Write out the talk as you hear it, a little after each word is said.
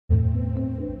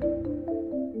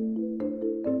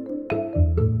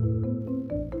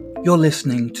You're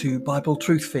listening to Bible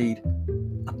Truth Feed,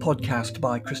 a podcast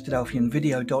by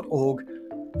Christadelphianvideo.org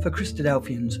for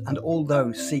Christadelphians and all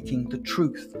those seeking the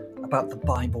truth about the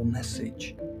Bible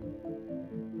message.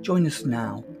 Join us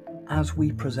now as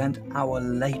we present our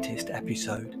latest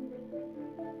episode.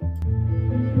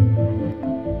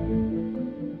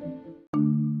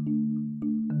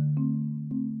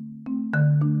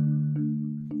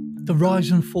 The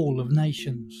rise and fall of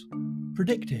nations,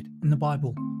 predicted in the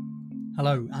Bible.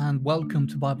 Hello and welcome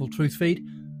to Bible Truth Feed,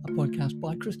 a podcast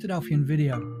by Christadelphian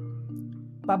Video.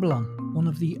 Babylon, one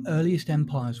of the earliest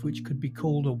empires which could be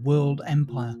called a world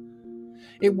empire.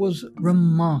 It was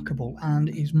remarkable and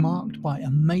is marked by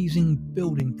amazing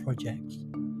building projects.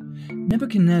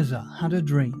 Nebuchadnezzar had a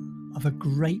dream of a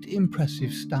great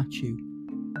impressive statue.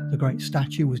 The great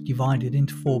statue was divided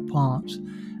into 4 parts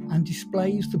and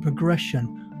displays the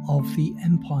progression of the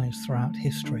empires throughout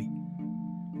history.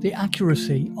 The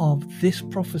accuracy of this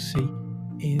prophecy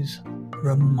is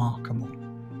remarkable.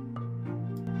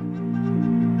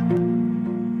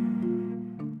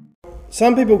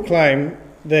 Some people claim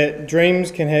that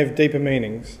dreams can have deeper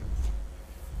meanings.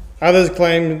 Others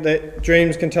claim that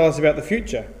dreams can tell us about the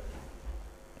future.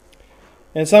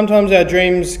 And sometimes our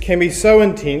dreams can be so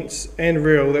intense and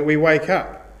real that we wake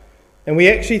up and we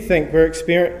actually think we're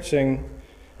experiencing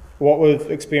what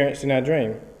we've experienced in our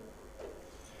dream,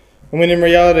 and when in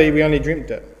reality we only dreamt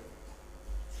it.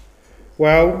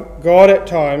 Well, God at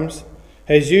times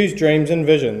has used dreams and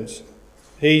visions.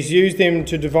 He's used them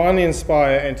to divinely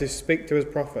inspire and to speak to his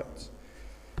prophets.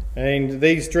 And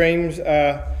these dreams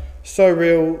are so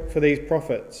real for these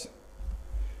prophets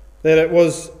that it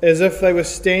was as if they were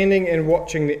standing and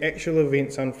watching the actual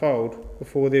events unfold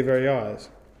before their very eyes.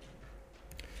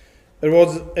 It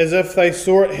was as if they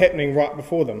saw it happening right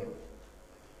before them.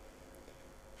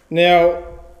 Now,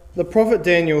 the prophet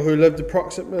Daniel, who lived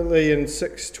approximately in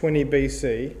 620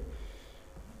 BC,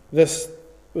 this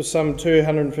was some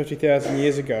 250,000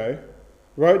 years ago,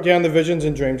 wrote down the visions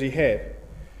and dreams he had.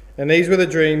 And these were the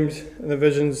dreams and the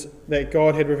visions that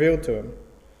God had revealed to him.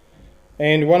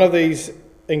 And one of these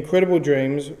incredible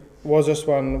dreams was this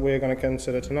one we're going to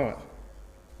consider tonight.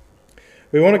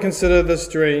 We want to consider this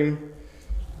dream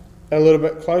a little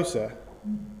bit closer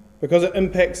because it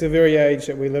impacts the very age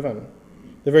that we live in,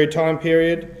 the very time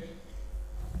period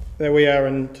that we are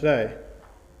in today.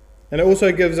 And it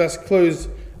also gives us clues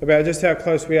about just how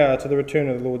close we are to the return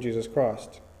of the Lord Jesus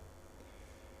Christ.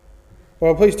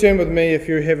 Well, please turn with me, if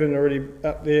you haven't already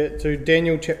up there, to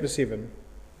Daniel chapter 7.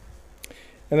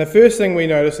 And the first thing we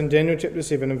notice in Daniel chapter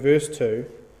 7 and verse 2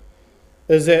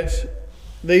 is that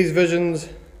this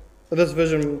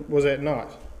vision was at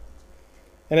night.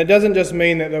 And it doesn't just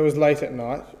mean that it was late at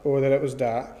night or that it was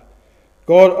dark.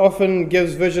 God often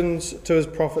gives visions to his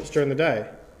prophets during the day.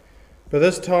 But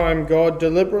this time, God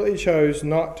deliberately chose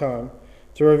night time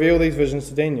to reveal these visions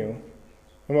to Daniel.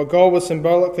 And what God was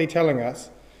symbolically telling us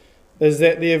is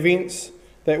that the events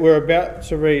that we're about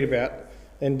to read about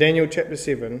in Daniel chapter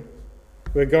 7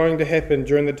 were going to happen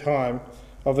during the time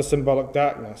of a symbolic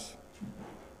darkness,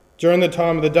 during the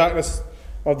time of the darkness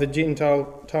of the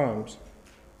Gentile times.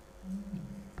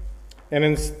 And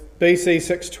in BC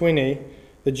 620,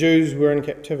 the Jews were in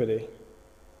captivity.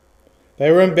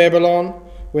 They were in Babylon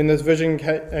when this vision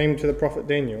came to the prophet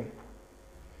Daniel.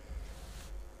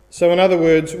 So in other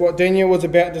words, what Daniel was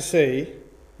about to see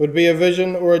would be a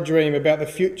vision or a dream about the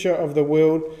future of the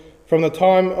world from the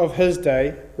time of his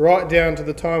day right down to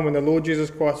the time when the Lord Jesus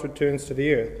Christ returns to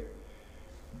the earth.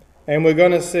 And we're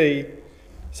going to see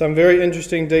some very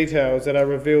interesting details that are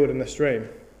revealed in this dream.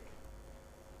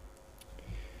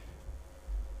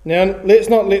 Now, let's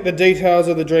not let the details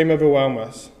of the dream overwhelm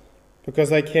us, because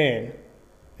they can,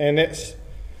 and that's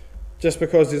just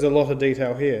because there's a lot of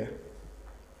detail here.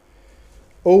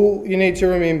 All you need to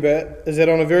remember is that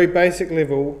on a very basic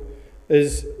level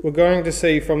is we're going to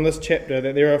see from this chapter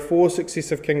that there are 4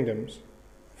 successive kingdoms,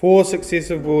 4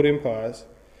 successive world empires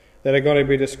that are going to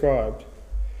be described.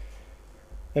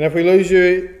 And if we lose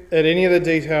you at any of the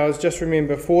details, just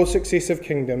remember 4 successive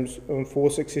kingdoms and 4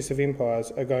 successive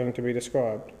empires are going to be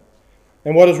described.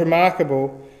 And what is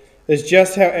remarkable is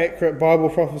just how accurate Bible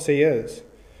prophecy is,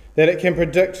 that it can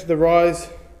predict the rise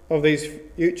of these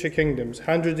future kingdoms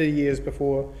hundreds of years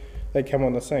before they come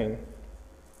on the scene.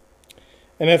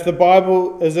 And if the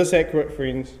Bible is this accurate,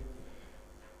 friends,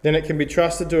 then it can be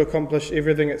trusted to accomplish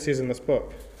everything it says in this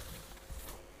book.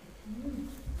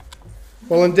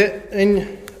 Well,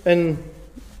 in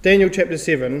Daniel chapter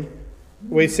 7,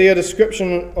 we see a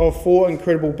description of 4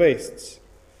 incredible beasts.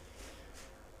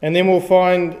 And then we'll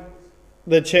find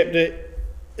the chapter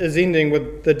is ending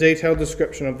with the detailed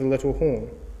description of the little horn.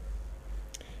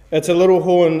 It's a little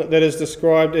horn that is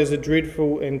described as a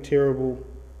dreadful and terrible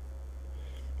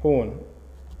horn.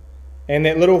 And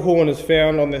that little horn is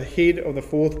found on the head of the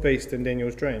fourth beast in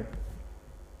Daniel's dream.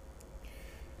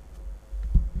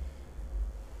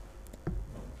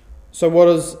 So what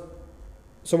does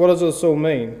this all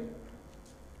mean?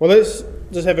 Well, let's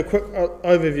just have a quick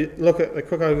overview. Look at the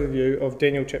quick overview of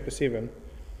Daniel chapter 7,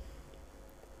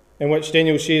 in which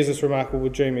Daniel shares this remarkable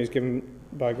dream he's given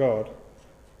by God.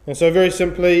 And so very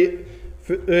simply,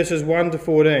 verses 1 to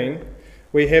 14,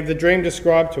 we have the dream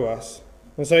described to us.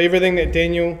 And so everything that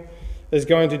Daniel is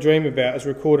going to dream about is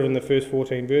recorded in the first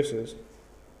 14 verses.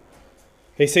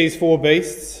 He sees 4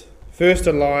 beasts, first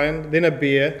a lion, then a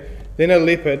bear, then a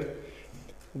leopard,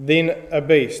 then a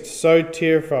beast, so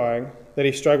terrifying that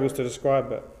he struggles to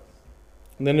describe it.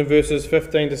 And then in verses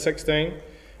 15 to 16,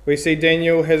 we see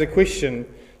Daniel has a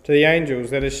question to the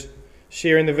angels that is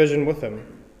sharing the vision with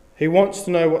him. He wants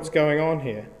to know what's going on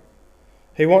here.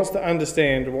 He wants to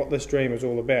understand what this dream is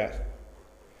all about.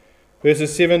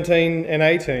 Verses 17 and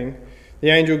 18, the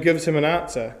angel gives him an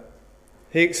answer.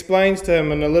 He explains to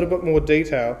him in a little bit more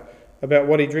detail about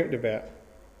what he dreamt about.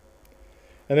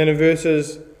 And then in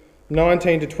verses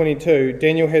 19 to 22,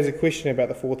 Daniel has a question about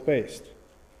the fourth beast.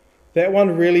 That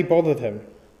one really bothered him.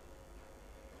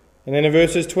 And then in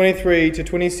verses 23 to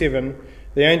 27,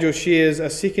 the angel shares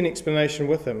a second explanation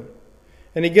with him.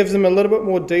 And he gives him a little bit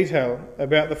more detail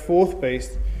about the fourth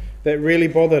beast that really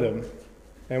bothered him.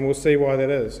 And we'll see why that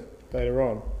is later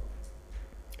on.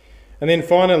 And then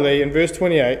finally, in verse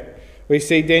 28, we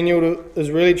see Daniel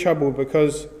is really troubled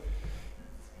because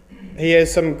he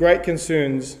has some great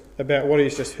concerns about what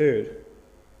he's just heard.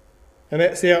 And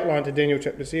that's the outline to Daniel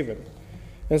chapter 7.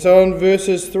 And so in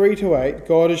verses 3 to 8,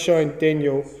 God is showing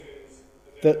Daniel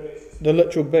the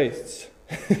literal beasts.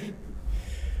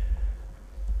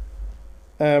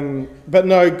 But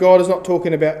no, God is not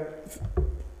talking about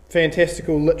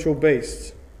fantastical literal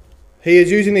beasts. He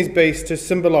is using these beasts to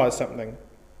symbolize something.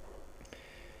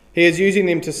 He is using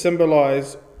them to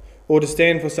symbolize or to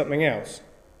stand for something else.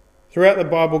 Throughout the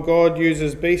Bible, God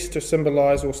uses beasts to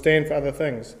symbolize or stand for other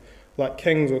things, like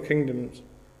kings or kingdoms,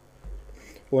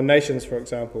 or nations, for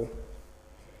example.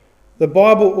 The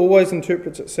Bible always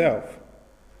interprets itself.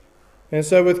 And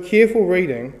so with careful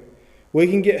reading, we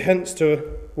can get hints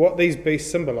to what these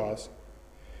beasts symbolize.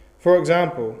 For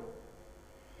example,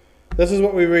 this is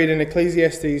what we read in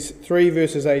Ecclesiastes 3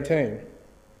 verses 18.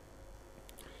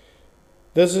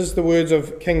 This is the words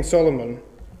of King Solomon,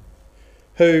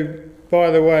 who,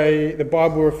 by the way, the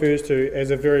Bible refers to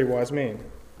as a very wise man.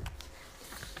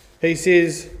 He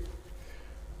says,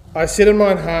 I said in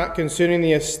mine heart concerning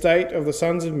the estate of the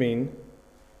sons of men,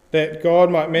 that God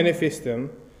might manifest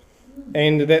them,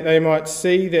 and that they might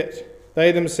see that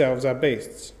they themselves are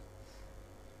beasts.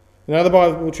 Another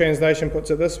Bible translation puts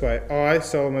it this way, I,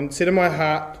 Solomon, said in my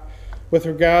heart with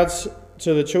regards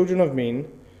to the children of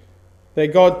men,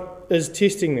 that God is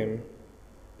testing them,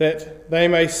 that they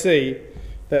may see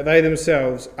that they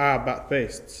themselves are but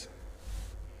beasts.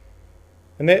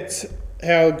 And that's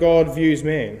how God views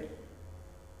man,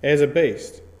 as a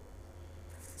beast.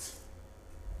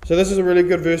 So this is a really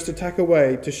good verse to tuck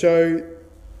away to show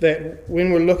that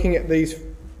when we're looking at these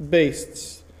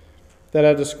beasts that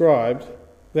are described,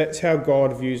 that's how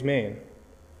God views man.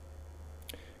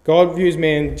 God views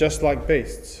man just like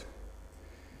beasts.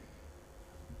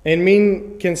 And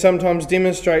men can sometimes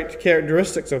demonstrate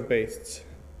characteristics of beasts.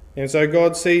 And so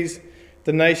God sees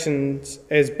the nations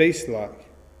as beast-like.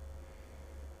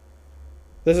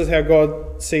 This is how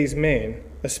God sees man,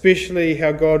 especially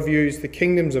how God views the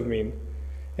kingdoms of men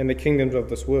and the kingdoms of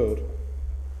this world.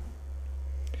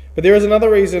 But there is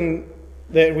another reason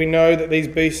that we know that these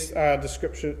beasts are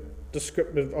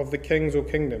descriptive of the kings or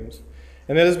kingdoms.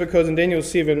 And that is because in Daniel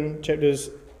 7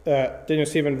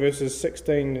 verses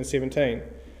 16 and 17,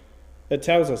 it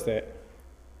tells us that.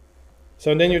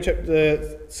 So in Daniel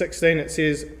chapter 16 it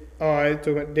says, I,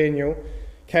 talking about Daniel,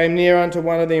 came near unto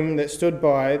one of them that stood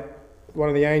by, one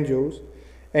of the angels,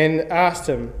 and asked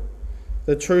him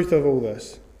the truth of all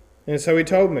this. And so he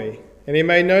told me, and he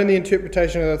made known the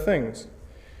interpretation of the things.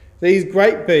 These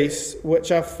great beasts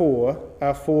which are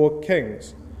four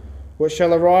kings, which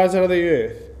shall arise out of the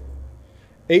earth.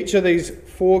 Each of these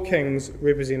 4 kings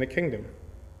represent a kingdom.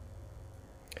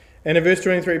 And in verse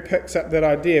 23 it picks up that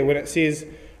idea when it says,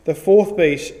 the fourth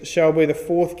beast shall be the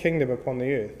 4th kingdom upon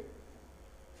the earth.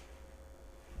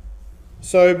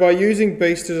 So by using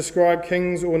beasts to describe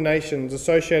kings or nations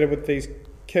associated with these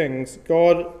kings,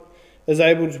 God is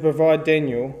able to provide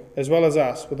Daniel, as well as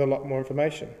us, with a lot more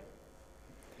information.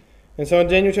 And so in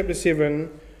Daniel chapter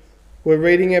 7, we're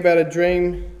reading about a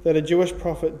dream that a Jewish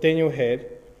prophet Daniel had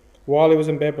while he was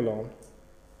in Babylon.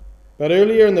 But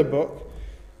earlier in the book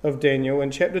of Daniel,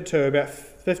 in chapter 2, about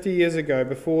 50 years ago,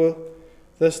 before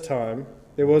this time,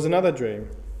 there was another dream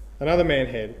another man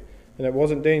had, and it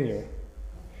wasn't Daniel.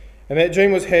 And that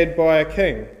dream was had by a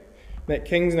king. That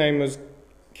king's name was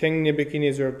King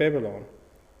Nebuchadnezzar of Babylon.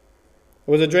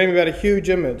 It was a dream about a huge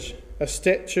image, a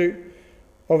statue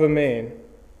of a man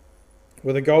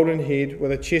with a golden head,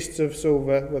 with a chest of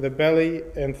silver, with a belly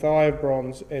and thigh of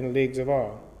bronze and legs of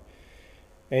iron.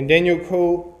 And Daniel was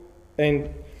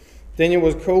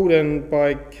called in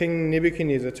by King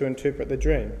Nebuchadnezzar to interpret the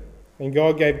dream. And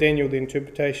God gave Daniel the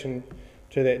interpretation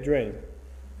to that dream.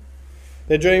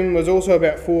 The dream was also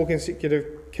about 4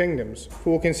 consecutive kingdoms,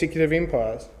 4 consecutive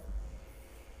empires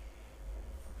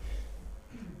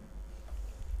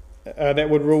that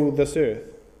would rule this earth.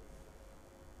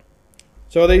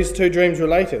 So are these 2 dreams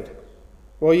related?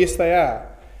 Well, yes, they are.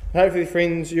 Hopefully,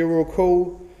 friends, you'll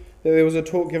recall that there was a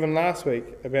talk given last week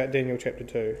about Daniel chapter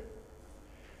 2.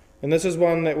 And this is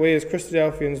one that we as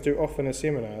Christadelphians do often as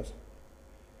seminars.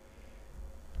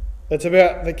 It's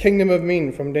about the kingdom of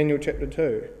men from Daniel chapter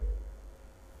 2.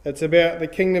 It's about the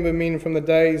kingdom of men from the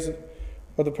days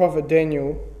of the prophet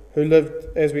Daniel, who lived,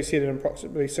 as we said, in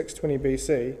approximately 620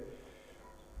 BC,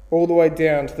 all the way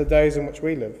down to the days in which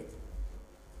we live.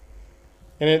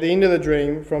 And at the end of the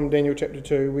dream from Daniel chapter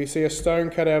 2, we see a stone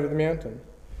cut out of the mountain.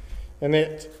 And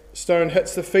that stone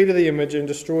hits the feet of the image and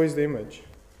destroys the image.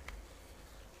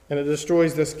 And it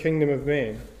destroys this kingdom of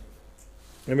man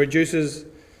and reduces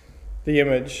the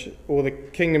image, or the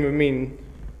kingdom of men,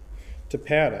 to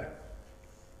powder.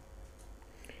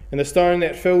 And the stone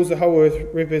that fills the whole earth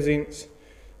represents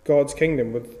God's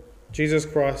kingdom, with Jesus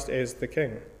Christ as the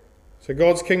king. So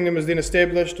God's kingdom is then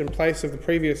established in place of the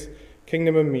previous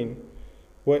kingdom of men,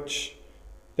 which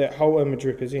that whole image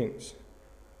represents.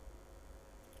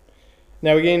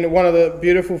 Now again, one of the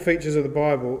beautiful features of the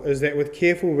Bible is that with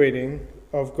careful reading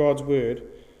of God's word,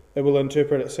 it will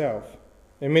interpret itself.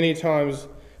 And many times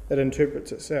it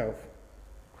interprets itself.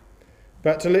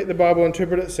 But to let the Bible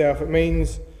interpret itself, it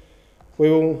means we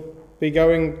will be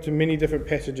going to many different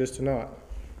passages tonight.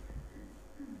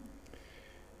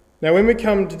 Now when we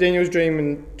come to Daniel's dream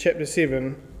in chapter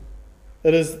 7,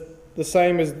 it is the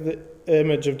same as the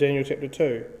image of Daniel chapter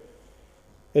 2.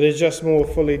 It is just more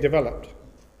fully developed.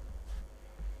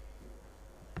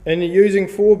 And using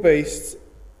 4 beasts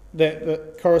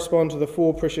that correspond to the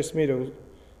 4 precious metals,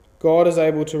 God is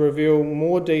able to reveal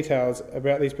more details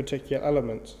about these particular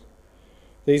elements.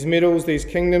 These metals, these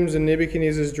kingdoms in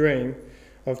Nebuchadnezzar's dream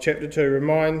of chapter 2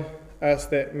 remind us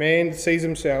that man sees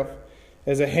himself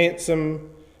as a handsome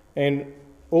and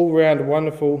all-round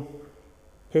wonderful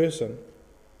person.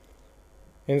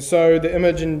 And so the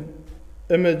image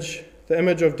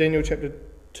of Daniel chapter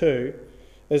 2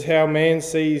 is how man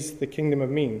sees the kingdom of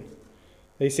men.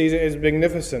 He sees it as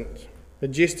magnificent,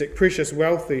 majestic, precious,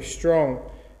 wealthy, strong,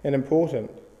 and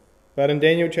important. But in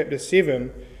Daniel chapter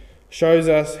 7 shows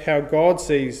us how God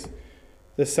sees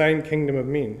the same kingdom of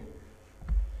men.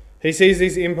 He sees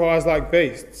these empires like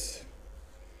beasts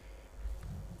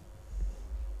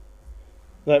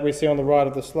that we see on the right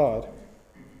of the slide.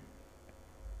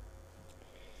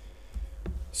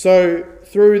 So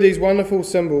through these wonderful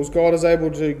symbols, God is able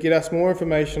to get us more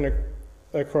information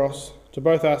across to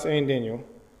both us and Daniel.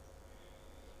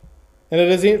 And it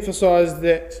is emphasized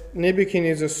that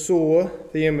Nebuchadnezzar saw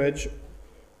the image,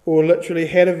 or literally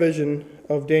had a vision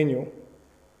of Daniel,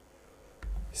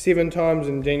 7 times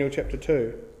in Daniel chapter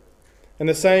 2. And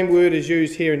the same word is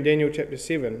used here in Daniel chapter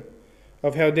 7,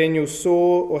 of how Daniel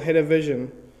saw or had a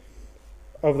vision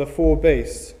of the 4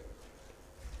 beasts,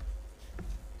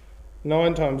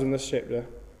 9 times in this chapter.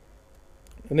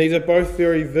 And these are both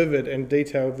very vivid and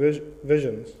detailed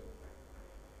visions.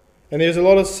 And there's a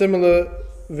lot of similar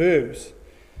verbs,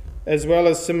 as well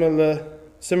as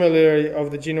similarity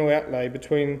of the general outlay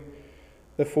between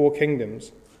the 4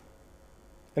 kingdoms.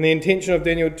 And the intention of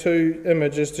Daniel 2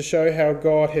 image is to show how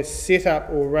God has set up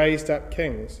or raised up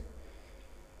kings.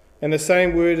 And the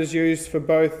same word is used for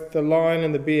both the lion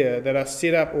and the bear that are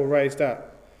set up or raised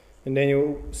up in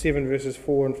Daniel 7 verses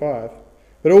 4 and 5.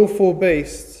 But all 4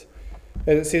 beasts,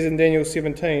 as it says in Daniel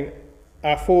 17,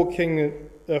 are 4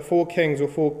 kings or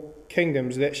 4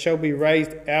 kingdoms that shall be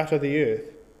raised out of the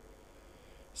earth.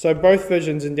 So both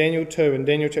visions in Daniel 2 and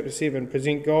Daniel chapter 7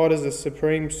 present God as the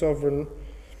supreme sovereign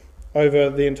over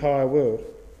the entire world.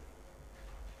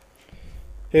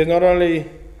 He not only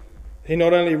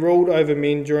ruled over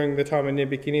men during the time of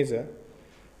Nebuchadnezzar,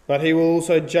 but he will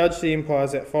also judge the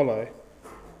empires that follow.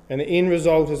 And the end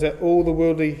result is that all the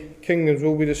worldly kingdoms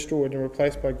will be destroyed and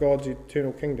replaced by God's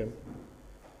eternal kingdom.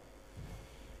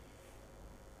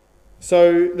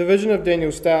 So the vision of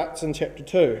Daniel starts in chapter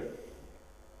 2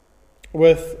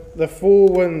 with the four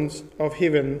winds of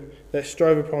heaven that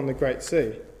strove upon the great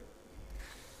sea.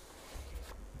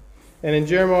 And in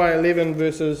Jeremiah 4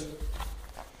 verses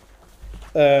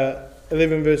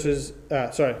 11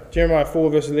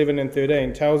 and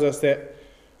 13 tells us that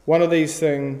one of these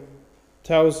things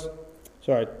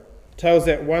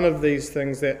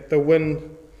that the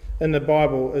wind in the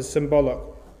Bible is symbolic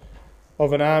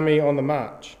of an army on the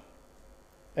march,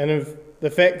 and of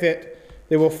the fact that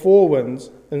there were four winds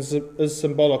is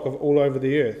symbolic of all over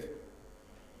the earth.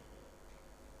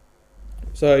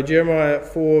 So Jeremiah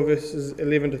 4 verses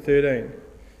 11 to 13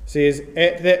 says,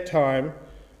 "At that time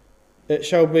it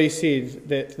shall be said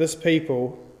that this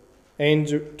people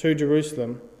and to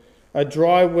Jerusalem a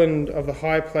dry wind of the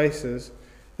high places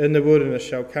in the wilderness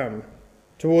shall come,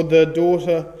 toward the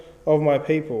daughter of my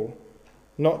people,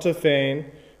 not to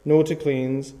fan nor to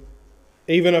cleanse,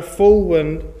 even a full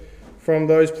wind from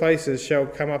those places shall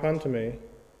come up unto me.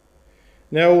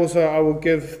 Now also I will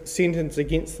give sentence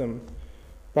against them.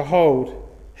 Behold,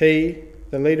 he,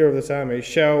 the leader of this army,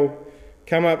 shall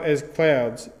come up as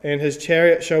clouds, and his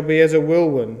chariot shall be as a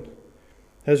whirlwind.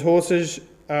 His horses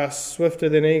are swifter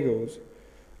than eagles.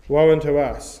 Woe unto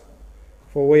us,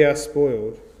 for we are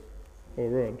spoiled," or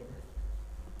ruined.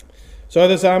 So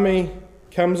this army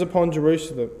comes upon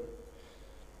Jerusalem,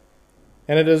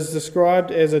 and it is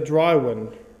described as a dry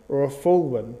wind, or a full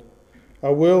wind,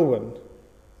 a whirlwind.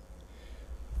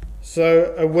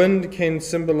 So a wind can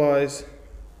be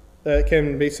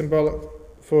symbolic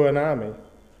for an army.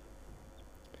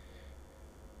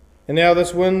 And now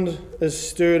this wind is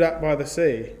stirred up by the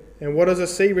sea. And what does a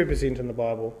sea represent in the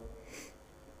Bible?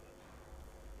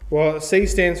 Well, the sea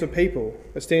stands for people.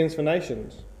 It stands for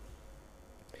nations.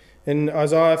 And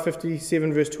Isaiah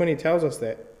 57 verse 20 tells us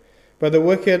that. "But the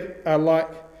wicked are like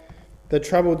the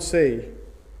troubled sea,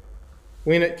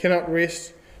 when it cannot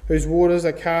rest, whose waters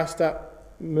are cast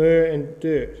up myrrh and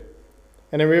dirt."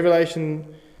 And in Revelation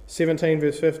 17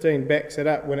 verse 15 backs it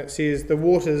up when it says, "The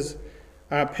waters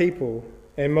are people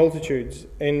and multitudes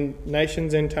and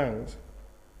nations and tongues."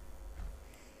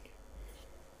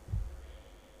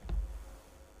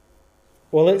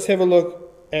 Well, let's have a look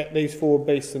at these four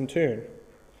beasts in turn.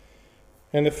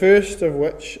 And the first of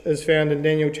which is found in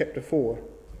Daniel chapter 4.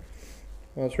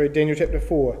 Let's read Daniel chapter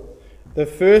 4. "The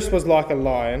first was like a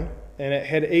lion, and it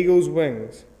had eagle's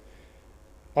wings.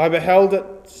 I beheld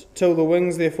it till the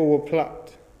wings therefore were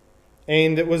plucked,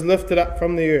 and it was lifted up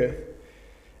from the earth,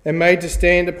 and made to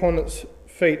stand upon its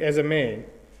feet as a man,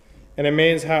 and a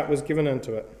man's heart was given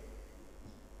unto it."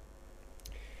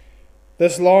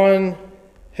 This lion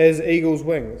has eagle's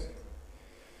wings,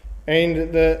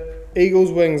 and the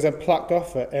eagle's wings are plucked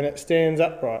off it, and it stands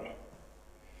upright.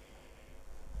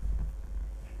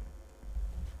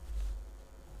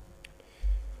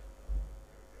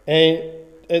 And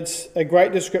it's a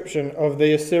great description of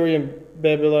the Assyrian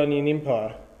Babylonian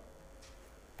Empire,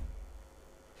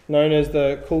 known as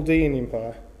the Chaldean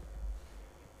Empire.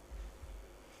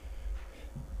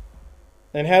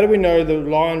 And how do we know the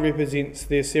lion represents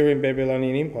the Assyrian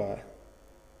Babylonian Empire?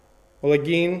 Well,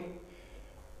 again,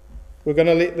 we're going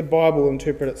to let the Bible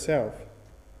interpret itself.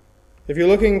 If you're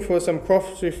looking for some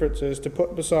cross-references to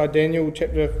put beside Daniel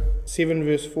chapter 7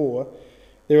 verse 4,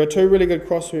 there are two really good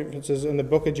cross-references in the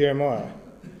book of Jeremiah.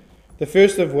 The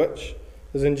first of which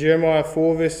is in Jeremiah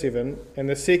 4 verse 7, and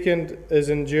the second is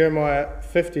in Jeremiah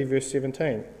 50 verse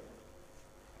 17.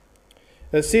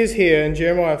 It says here in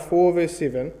Jeremiah 4 verse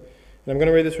 7, and I'm going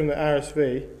to read this from the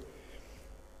RSV,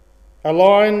 "A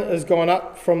lion is gone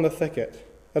up from the thicket,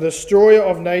 a destroyer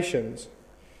of nations.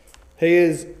 He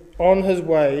is on his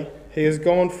way, he is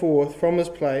gone forth from his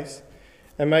place,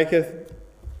 and maketh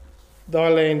thy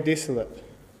land desolate,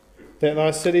 that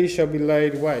thy cities shall be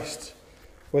laid waste,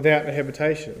 without a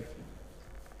habitation."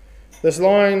 This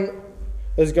lion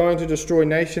is going to destroy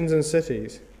nations and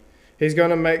cities. He's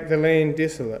going to make the land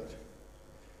desolate.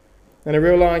 And a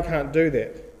real lion can't do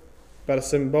that, but a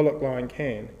symbolic lion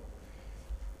can.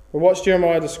 But what's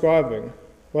Jeremiah describing?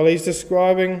 Well, he's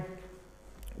describing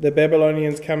the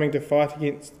Babylonians coming to fight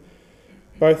against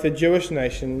both the Jewish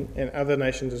nation and other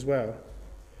nations as well.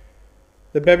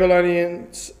 The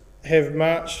Babylonians have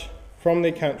marched from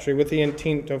their country with the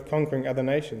intent of conquering other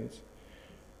nations.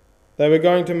 They were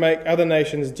going to make other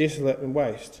nations desolate and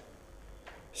waste.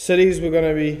 Cities were going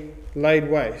to be laid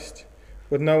waste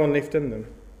with no one left in them.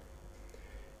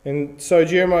 And so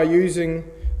Jeremiah, using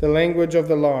the language of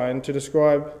the lion to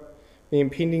describe the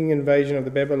impending invasion of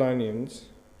the Babylonians.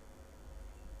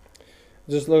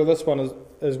 Just look at this one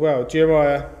as well.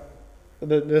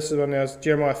 This is one now,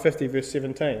 Jeremiah 50 verse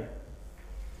 17.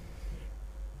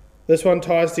 This one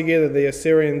ties together the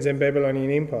Assyrians and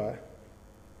Babylonian Empire.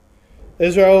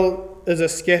 Israel is a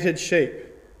scattered sheep.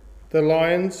 The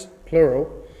lions,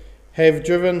 plural, have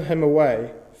driven him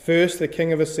away. First the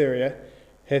king of Assyria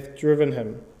hath driven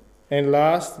him, and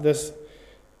last this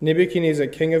Nebuchadnezzar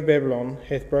king of Babylon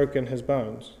hath broken his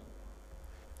bones.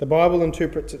 The Bible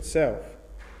interprets itself.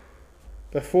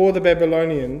 Before the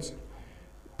Babylonians,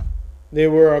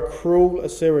 there were a cruel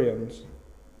Assyrians.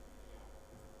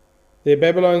 The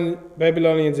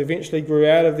Babylonians eventually grew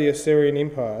out of the Assyrian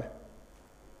Empire,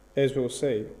 as we'll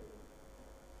see.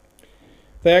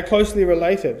 They are closely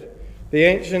related. The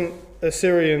ancient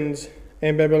Assyrians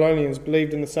and Babylonians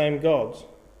believed in the same gods.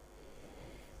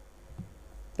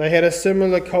 They had a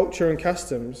similar culture and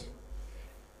customs,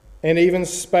 and even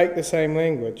spake the same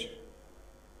language.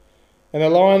 And the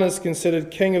lion is considered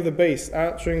king of the beasts,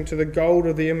 answering to the gold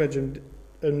of the image in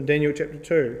Daniel chapter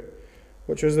 2,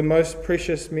 which was the most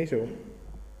precious metal.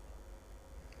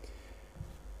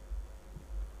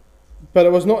 But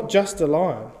it was not just a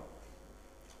lion.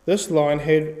 This lion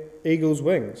had eagle's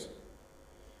wings.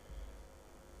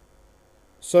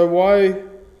 So why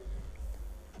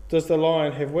does the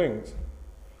lion have wings?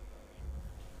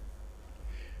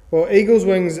 Well, eagle's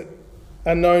wings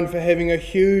are known for having a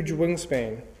huge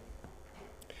wingspan,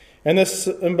 and this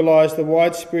symbolised the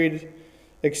widespread,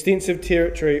 extensive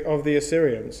territory of the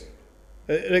Assyrians.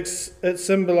 It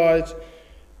symbolised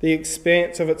the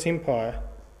expanse of its empire,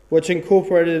 which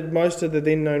incorporated most of the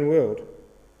then known world.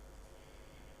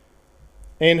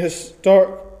 And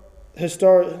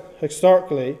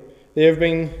historically, there have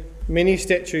been many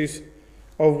statues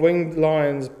of winged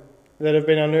lions that have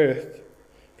been unearthed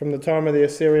from the time of the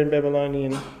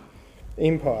Assyrian-Babylonian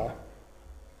Empire.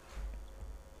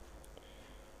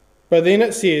 But then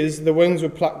it says the wings were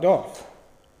plucked off,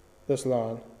 this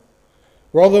lion.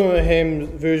 Rotherham's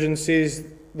version says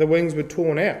the wings were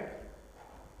torn out.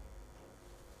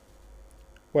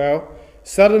 Well,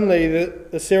 suddenly the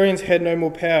Assyrians had no more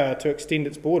power to extend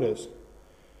its borders.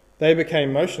 They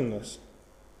became motionless.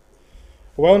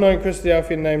 A well-known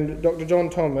Christadelphian named Dr.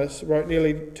 John Thomas wrote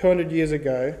nearly 200 years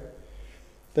ago,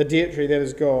 the Deity, that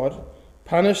is God,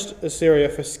 punished Assyria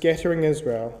for scattering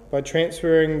Israel by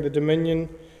transferring the dominion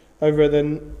over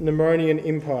the Nimrodian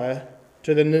Empire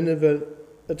from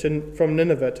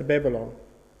Nineveh to Babylon.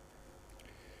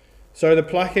 So the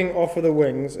plucking off of the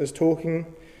wings is talking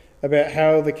about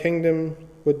how the kingdom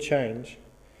would change.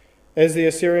 As the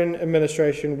Assyrian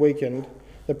administration weakened,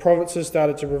 the provinces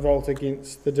started to revolt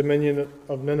against the dominion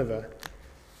of Nineveh.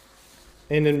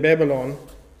 And in Babylon,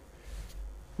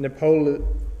 Napoleon,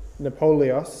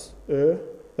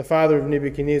 the father of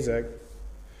Nebuchadnezzar,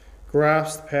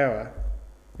 grasped power,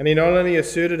 and he not only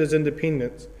asserted his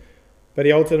independence, but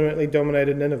he ultimately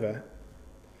dominated Nineveh.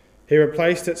 He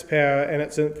replaced its power and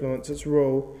its influence, its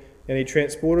rule, and he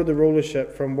transported the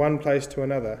rulership from one place to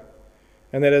another,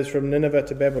 and that is from Nineveh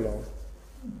to Babylon.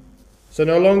 So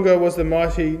no longer was the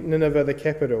mighty Nineveh the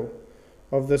capital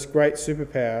of this great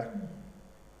superpower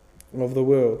of the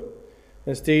world.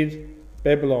 Instead,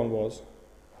 Babylon was.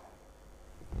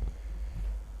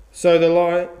 So the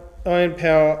lion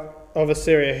power of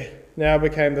Assyria now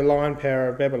became the lion power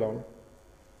of Babylon.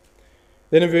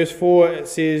 Then in verse 4 it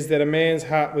says that a man's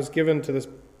heart was given to this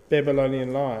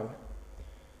Babylonian lion.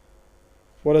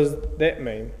 What does that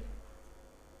mean?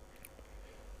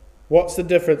 What's the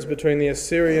difference between the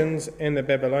Assyrians and the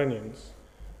Babylonians?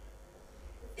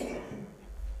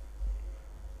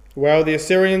 Well, the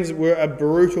Assyrians were a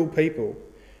brutal people,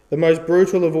 the most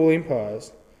brutal of all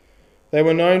empires. They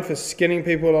were known for skinning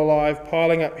people alive,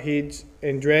 piling up heads,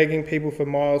 and dragging people for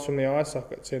miles from their eye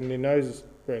sockets and their nose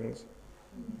rings,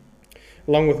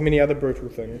 along with many other brutal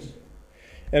things.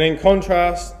 And in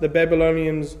contrast, the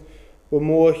Babylonians were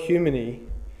more human-y.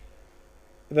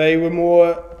 They were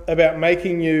more about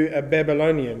making you a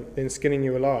Babylonian than skinning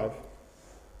you alive.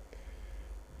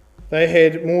 They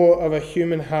had more of a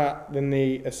human heart than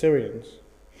the Assyrians.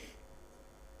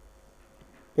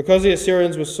 Because the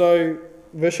Assyrians were so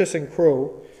vicious and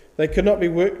cruel, they could not be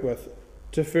worked with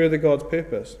to further God's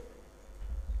purpose.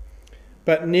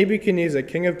 But Nebuchadnezzar,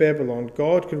 king of Babylon,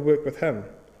 God could work with him.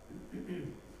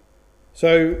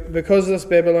 So because this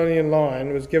Babylonian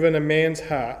lion was given a man's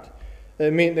heart,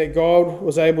 it meant that God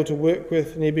was able to work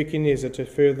with Nebuchadnezzar to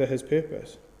further his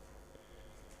purpose.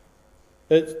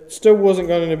 It still wasn't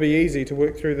going to be easy to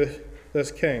work through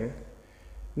this king.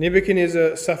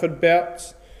 Nebuchadnezzar suffered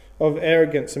bouts of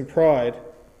arrogance and pride,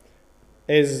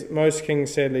 as most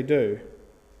kings sadly do.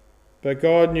 But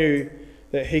God knew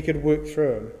that he could work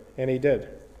through him, and he did.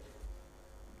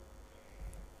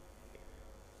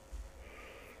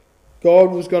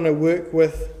 God was going to work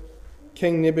with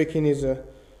King Nebuchadnezzar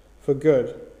for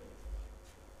good.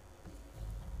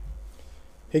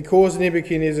 He caused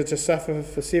Nebuchadnezzar to suffer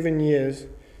for 7 years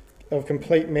of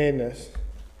complete madness.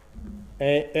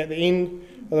 And at the end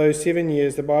of those 7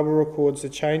 years, the Bible records the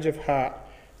change of heart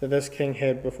that this king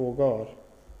had before God.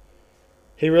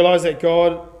 He realized that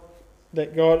God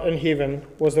in heaven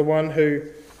was the one who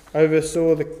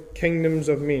oversaw the kingdoms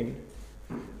of men.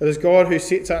 It is God who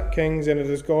sets up kings, and it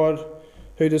is God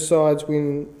who decides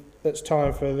when it's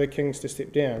time for the kings to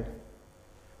step down.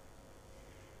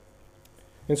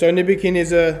 And so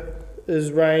Nebuchadnezzar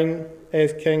reigned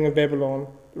as king of Babylon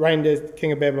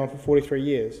for 43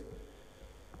 years,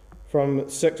 from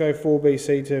 604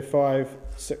 BC to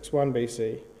 561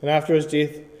 BC. And after his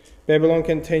death, Babylon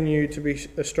continued to be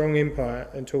a strong empire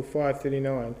until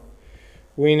 539,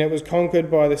 when it was conquered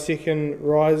by the second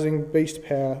rising beast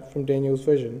power from Daniel's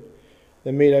vision,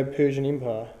 the Medo-Persian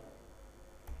Empire.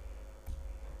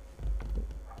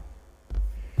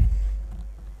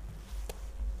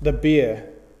 The bear.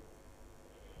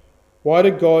 Why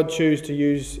did God choose to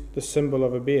use the symbol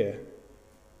of a bear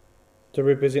to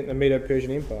represent the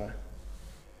Medo-Persian Empire?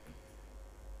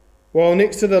 Well,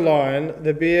 next to the lion,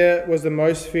 the bear was the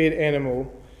most feared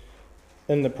animal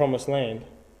in the Promised Land.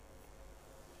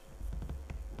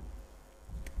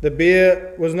 The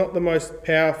bear was not the most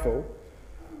powerful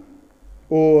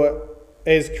or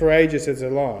as courageous as a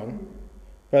lion,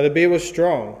 but the bear was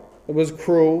strong, it was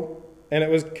cruel, and it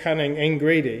was cunning and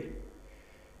greedy.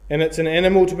 And it's an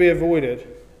animal to be avoided,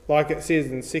 like it says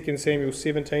in 2 Samuel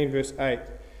 17 verse 8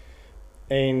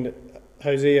 and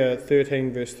Hosea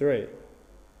 13 verse 3.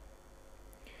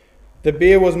 The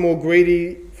bear was more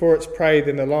greedy for its prey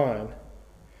than the lion.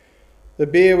 The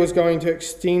bear was going to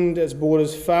extend its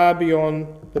borders far beyond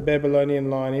the Babylonian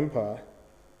lion empire.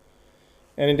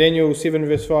 And in Daniel 7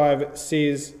 verse 5 it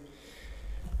says,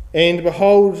 "And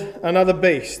behold, another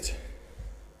beast,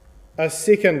 a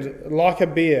second like a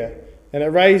bear, and it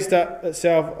raised up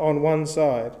itself on one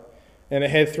side, and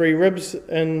it had 3 ribs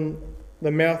in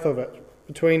the mouth of it,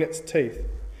 between its teeth.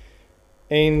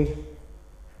 And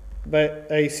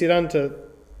they said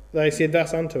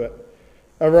thus unto it,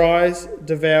 Arise,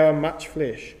 devour much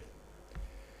flesh."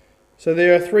 So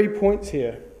there are 3 points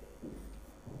here.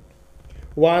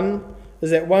 One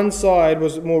is that one side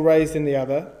was more raised than the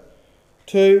other.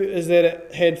 2 is that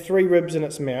it had 3 ribs in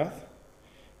its mouth.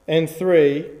 And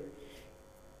 3,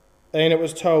 and it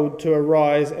was told to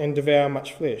arise and devour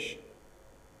much flesh.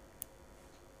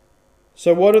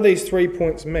 So what do these 3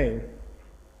 points mean?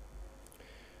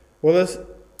 Well, this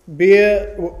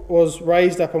bear was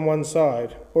raised up on one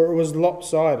side, or it was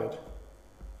lopsided.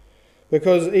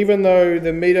 Because even though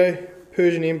the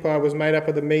Medo-Persian Empire was made up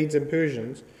of the Medes and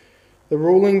Persians, the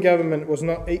ruling government was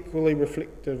not equally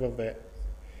reflective of that.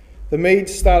 The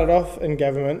Medes started off in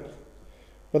government,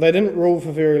 but they didn't rule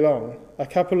for very long. A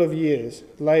couple of years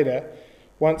later,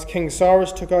 once King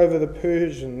Cyrus took over, the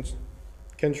Persians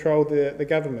controlled the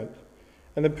government.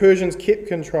 And the Persians kept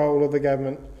control of the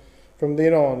government from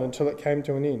then on until it came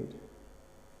to an end.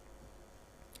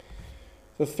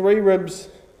 The 3 ribs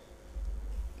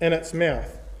in its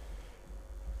mouth.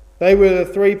 They were the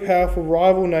 3 powerful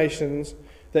rival nations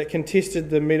that contested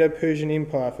the Medo-Persian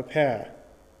Empire for power.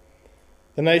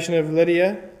 The nation of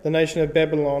Lydia, the nation of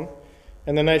Babylon,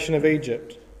 and the nation of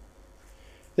Egypt.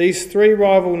 These 3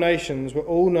 rival nations were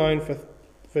all known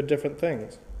for different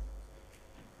things.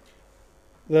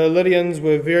 The Lydians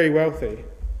were very wealthy.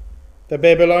 The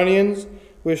Babylonians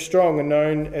were strong and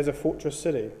known as a fortress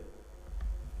city.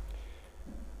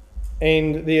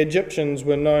 And the Egyptians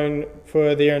were known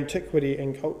for their antiquity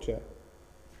and culture.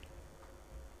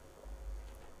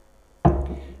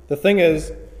 The thing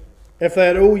is, if they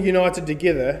had all united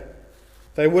together,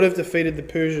 they would have defeated the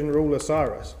Persian ruler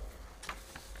Cyrus.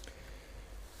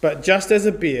 But just as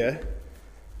a bear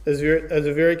is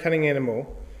a very cunning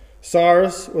animal,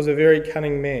 Cyrus was a very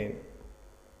cunning man.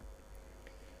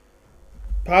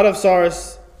 Part of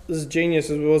Cyrus' genius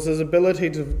was his ability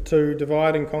to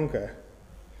divide and conquer.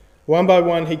 One by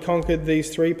one he conquered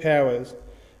these 3 powers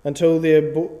until their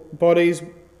bodies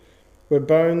were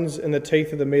bones in the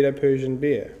teeth of the Medo-Persian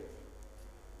bear.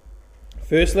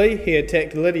 Firstly, he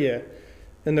attacked Lydia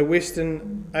in the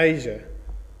Western Asia,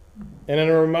 and in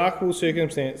a remarkable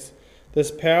circumstance, this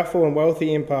powerful and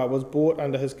wealthy empire was brought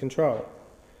under his control.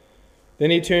 Then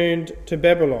he turned to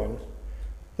Babylon,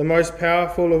 the most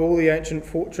powerful of all the ancient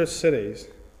fortress cities.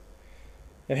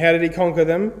 And how did he conquer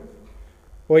them?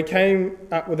 Well, he came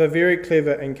up with a very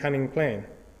clever and cunning plan.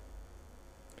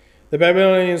 The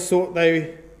Babylonians thought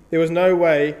there was no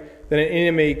way that an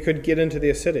enemy could get into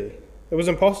their city. It was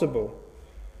impossible.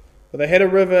 But they had a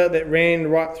river that ran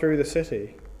right through the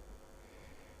city.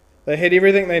 They had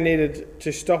everything they needed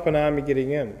to stop an army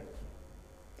getting in.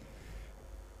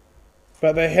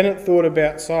 But they hadn't thought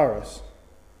about Cyrus.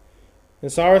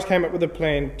 And Cyrus came up with a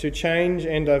plan to change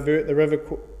and divert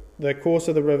the course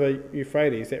of the river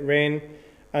Euphrates that ran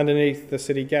underneath the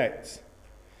city gates.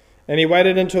 And he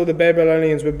waited until the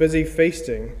Babylonians were busy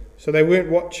feasting, so they weren't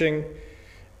watching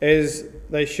as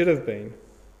they should have been.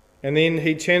 And then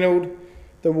he channeled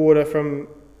the water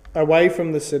away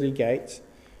from the city gates,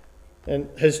 and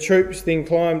his troops then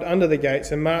climbed under the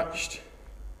gates and marched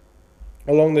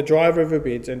along the dry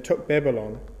riverbeds and took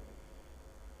Babylon.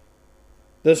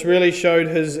 This really showed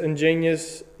his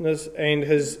ingeniousness and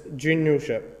his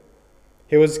generalship.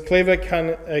 He was a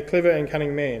clever and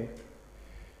cunning man.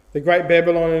 The great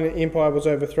Babylonian Empire was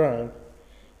overthrown,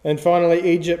 and finally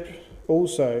Egypt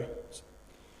also.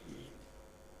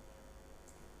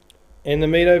 And the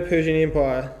Medo-Persian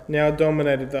Empire now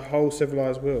dominated the whole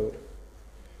civilized world.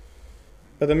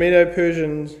 But the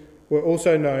Medo-Persians were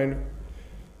also known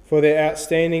for their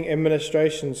outstanding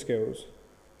administration skills.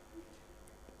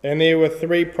 And there were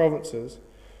 3 provinces,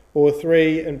 or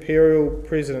 3 imperial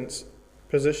presidents'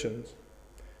 positions,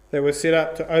 that were set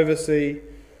up to oversee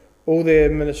all the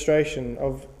administration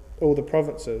of all the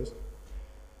provinces.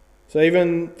 So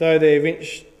even though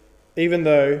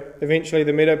eventually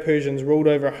the Medo-Persians ruled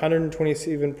over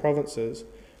 127 provinces,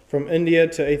 from India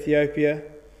to Ethiopia,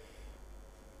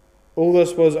 all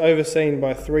this was overseen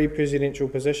by 3 presidential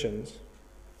positions.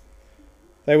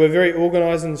 They were very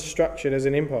organised and structured as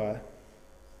an empire.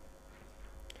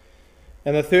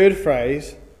 And the third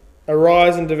phrase,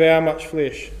 arise and devour much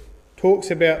flesh, talks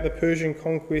about the Persian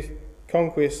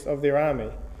conquest of their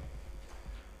army.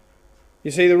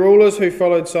 You see, the rulers who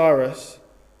followed Cyrus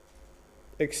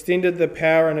extended the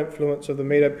power and influence of the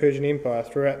Medo-Persian Empire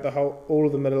throughout all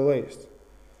of the Middle East.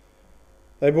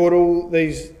 They brought all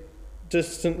these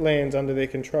distant lands under their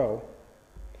control.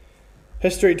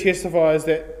 History testifies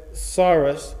that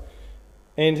Cyrus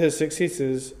and his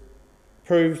successors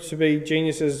proved to be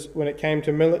geniuses when it came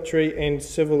to military and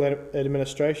civil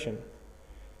administration.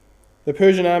 The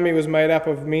Persian army was made up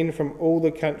of men from all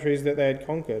the countries that they had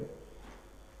conquered,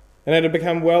 and it had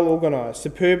become well organised,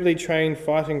 superbly trained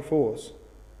fighting force.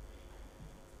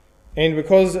 And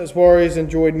because its warriors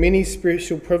enjoyed many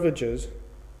special privileges,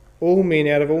 all men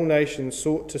out of all nations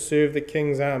sought to serve the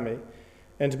king's army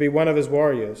and to be one of his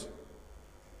warriors.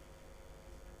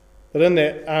 But in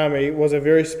that army was a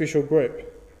very special group,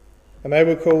 and they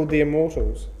were called the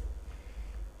Immortals.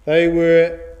 They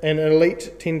were an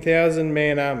elite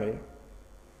 10,000-man army,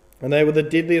 and they were the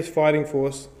deadliest fighting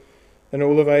force in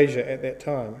all of Asia at that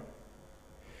time.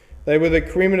 They were the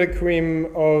creme de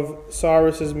creme of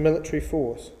Cyrus's military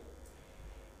force.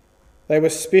 They were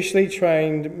specially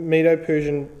trained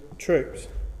Medo-Persian troops,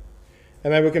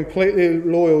 and they were completely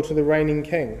loyal to the reigning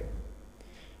king.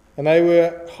 And they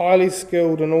were highly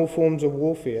skilled in all forms of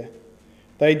warfare.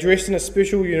 They dressed in a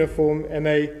special uniform, and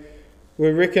they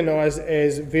were recognised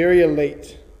as very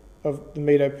elite of the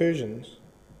Medo-Persians.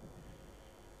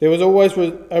 There was always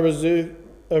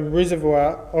a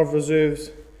reservoir of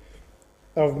reserves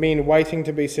of men waiting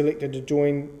to be selected to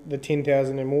join the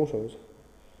 10,000 Immortals.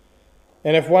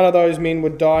 And if one of those men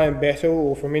would die in battle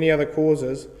or from any other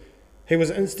causes, he was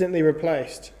instantly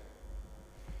replaced.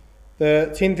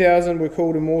 The 10,000 were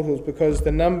called Immortals because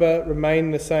the number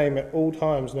remained the same at all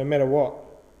times, no matter what.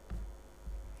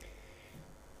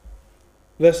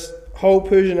 This whole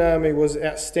Persian army was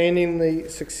outstandingly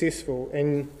successful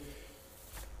and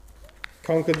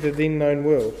conquered the then known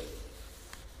world.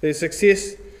 Their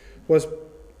success was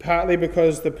partly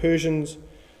because the Persians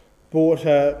bought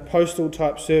a postal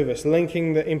type service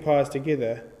linking the empires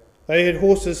together. They had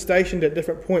horses stationed at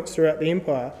different points throughout the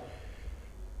empire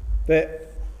that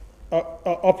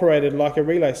operated like a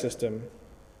relay system.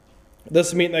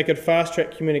 This meant they could fast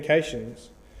track communications.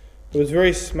 It was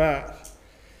very smart,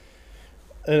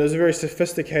 and it was a very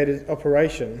sophisticated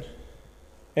operation.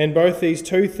 And both these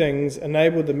two things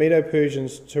enabled the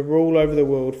Medo-Persians to rule over the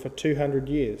world for 200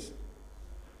 years.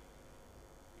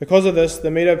 Because of this,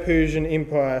 the Medo-Persian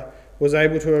Empire was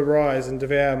able to arise and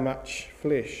devour much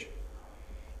flesh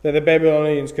that the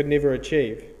Babylonians could never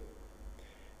achieve.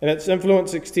 And its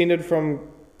influence extended from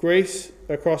Greece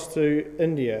across to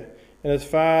India and as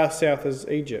far south as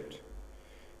Egypt.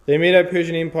 The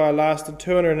Medo-Persian Empire lasted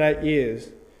 208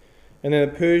 years, and then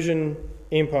the Persian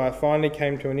Empire finally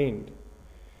came to an end.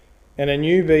 And a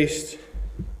new beast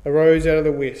arose out of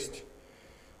the west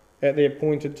at the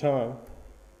appointed time.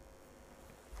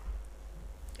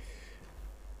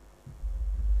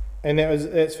 And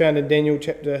that's found in Daniel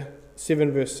chapter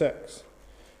 7 verse 6. It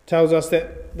tells us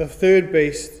that the third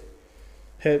beast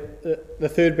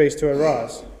to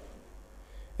arise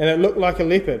and it looked like a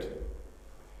leopard.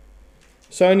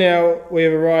 So now we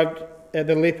have arrived at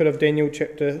the leopard of Daniel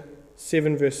chapter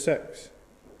 7 verse 6.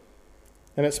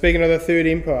 And it's speaking of the Third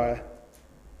Empire.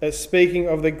 It's speaking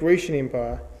of the Grecian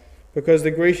Empire, because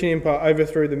the Grecian Empire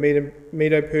overthrew the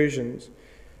Medo-Persians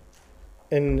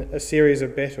in a series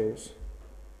of battles.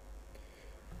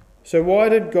 So why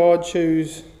did God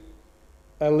choose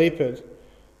a leopard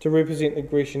to represent the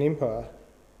Grecian Empire?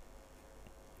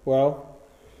 Well,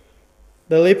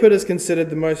 the leopard is considered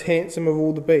the most handsome of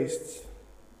all the beasts,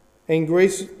 and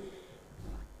Greece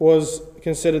was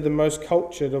considered the most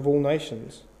cultured of all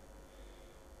nations.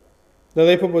 The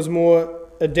leopard was more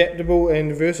adaptable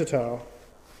and versatile.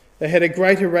 It had a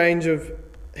greater range of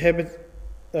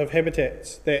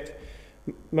habitats that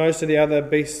most of the other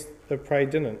beasts of prey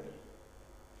didn't.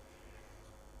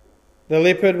 The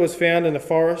leopard was found in the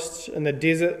forests, in the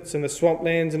deserts, in the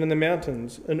swamplands, and in the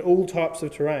mountains, in all types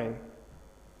of terrain.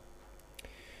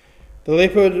 The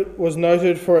leopard was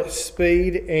noted for its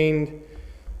speed and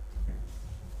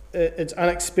its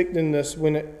unexpectedness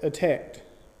when it attacked,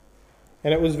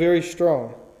 and it was very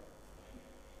strong.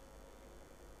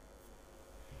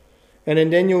 And in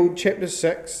Daniel chapter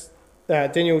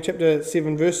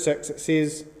 7 verse 6, it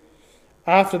says,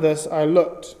 "After this I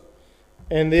looked,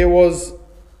 and there was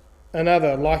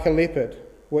another like a leopard,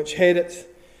 which had its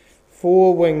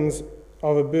 4 wings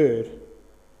of a bird.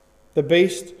 The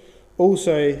beast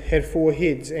also had 4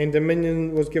 heads, and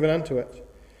dominion was given unto it."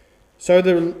 So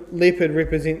the leopard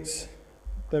represents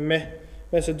the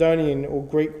Macedonian or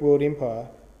Greek world empire.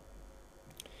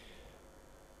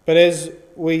 But as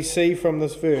we see from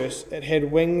this verse, it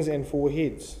had wings and 4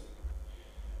 heads.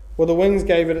 Well, the wings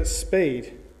gave it its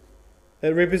speed.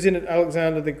 It represented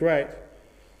Alexander the Great,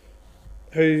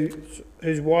 who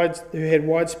had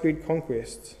widespread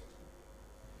conquests.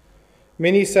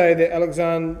 Many say that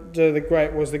Alexander the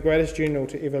Great was the greatest general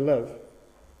to ever live.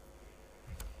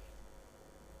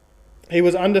 He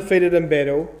was undefeated in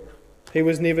battle. He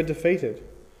was never defeated.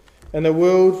 And the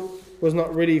world was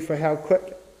not ready for how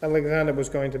quick Alexander was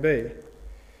going to be.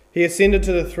 He ascended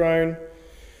to the throne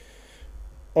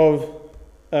of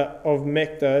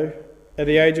Magdo at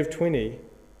the age of 20,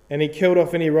 and he killed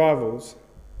off any rivals.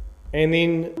 And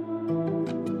then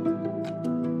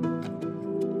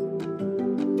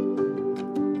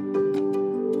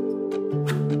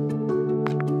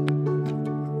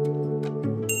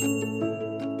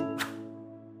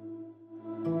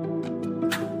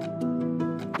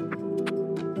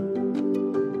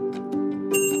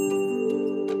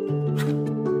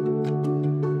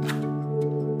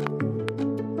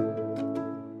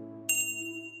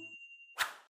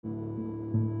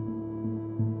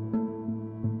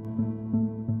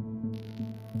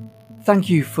Thank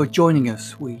you for joining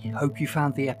us. We hope you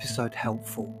found the episode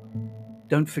helpful.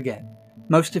 Don't forget,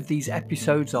 most of these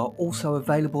episodes are also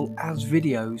available as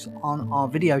videos on our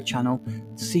video channel,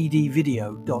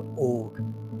 cdvideo.org.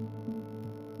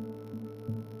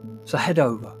 So head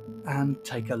over and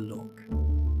take a look.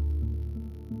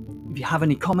 If you have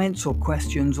any comments or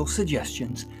questions or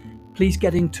suggestions, please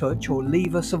get in touch or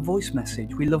leave us a voice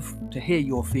message. We love to hear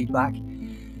your feedback.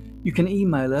 You can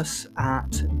email us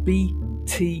at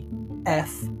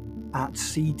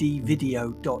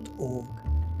btf@cdvideo.org.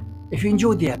 If you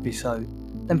enjoyed the episode,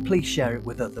 then please share it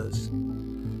with others.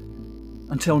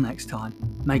 Until next time,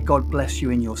 may God bless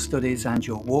you in your studies and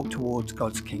your walk towards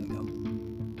God's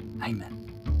kingdom. Amen.